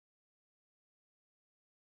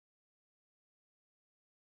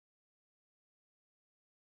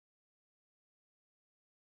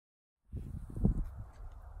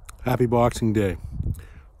Happy Boxing Day.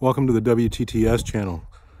 Welcome to the WTTS channel.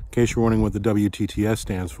 In case you're wondering what the WTTS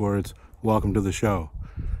stands for, it's Welcome to the Show.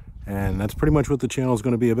 And that's pretty much what the channel is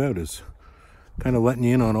going to be about, is kind of letting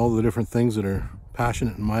you in on all the different things that are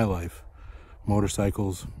passionate in my life.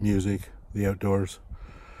 Motorcycles, music, the outdoors.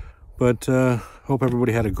 But hope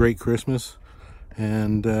everybody had a great Christmas.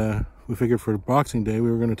 And we figured for Boxing Day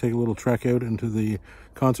we were going to take a little trek out into the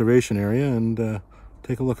conservation area and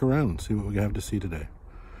take a look around and see what we have to see today.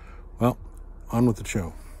 Well, on with the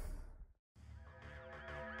show.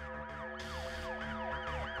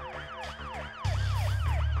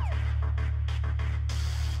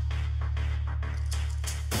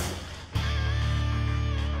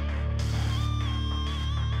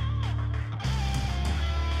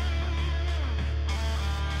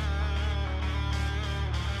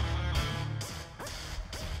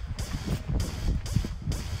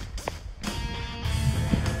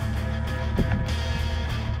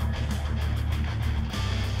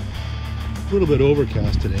 A little bit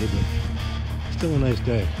overcast today, but still a nice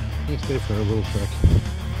day. Nice day for a little trek.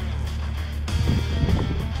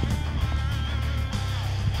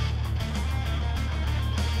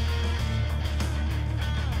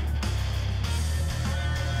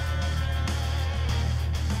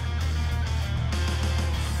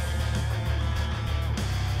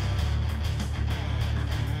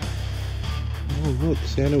 Oh look,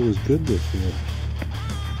 Santa was good this year.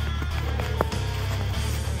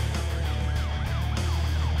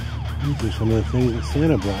 These are some of the things that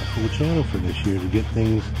Santa brought for the channel for this year to get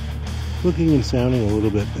things looking and sounding a little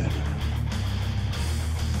bit better.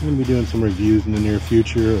 I'm going to be doing some reviews in the near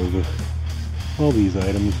future of all these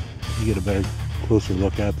items. You get a better, closer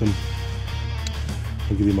look at them.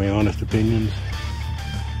 I'll give you my honest opinions.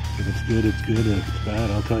 If it's good, it's good, and if it's bad,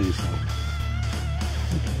 I'll tell you so.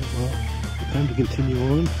 Okay, well, time to continue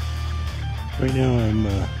on. Right now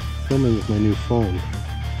I'm filming with my new phone.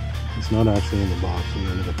 It's not actually in the box, I'm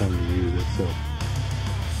going to come to use it. So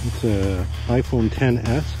it's a iPhone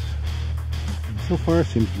XS. So far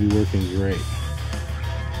seems to be working great.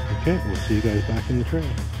 Okay, we'll see you guys back in the trail.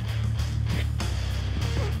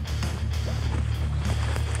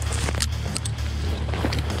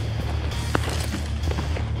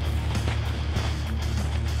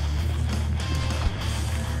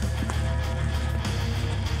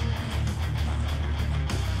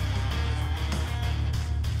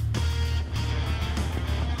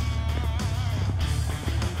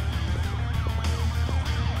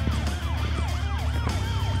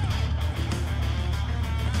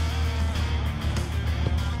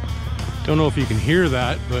 Don't know if you can hear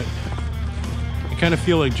that, but I kind of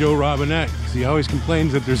feel like Joe Robinette, because he always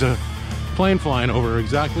complains that there's a plane flying over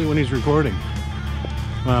exactly when he's recording.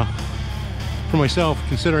 Well, for myself,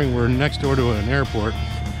 considering we're next door to an airport,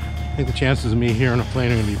 I think the chances of me hearing a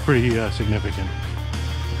plane are going to be pretty significant.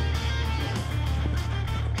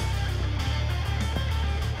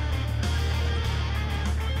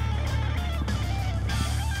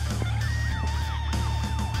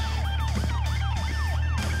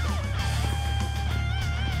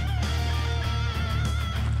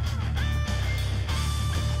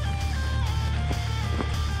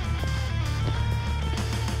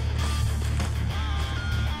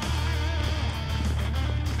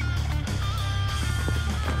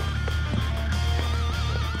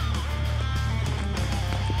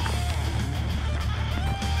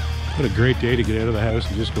 What a great day to get out of the house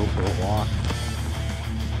and just go for a walk.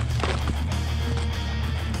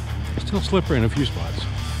 Still slippery in a few spots.